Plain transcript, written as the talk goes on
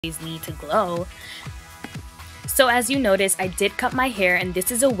need to glow. So as you notice, I did cut my hair, and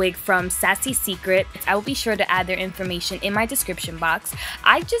this is a wig from Sassy Secret. I will be sure to add their information in my description box.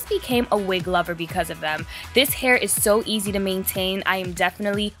 I just became a wig lover because of them. This hair is so easy to maintain. I am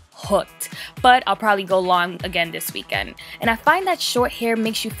definitely hooked, but I'll probably go long again this weekend. And I find that short hair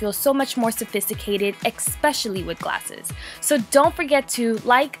makes you feel so much more sophisticated, especially with glasses. So don't forget to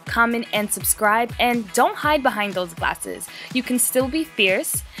like, comment, and subscribe, and don't hide behind those glasses. You can still be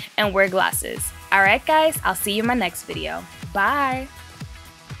fierce and wear glasses. Alright guys, I'll see you in my next video. Bye!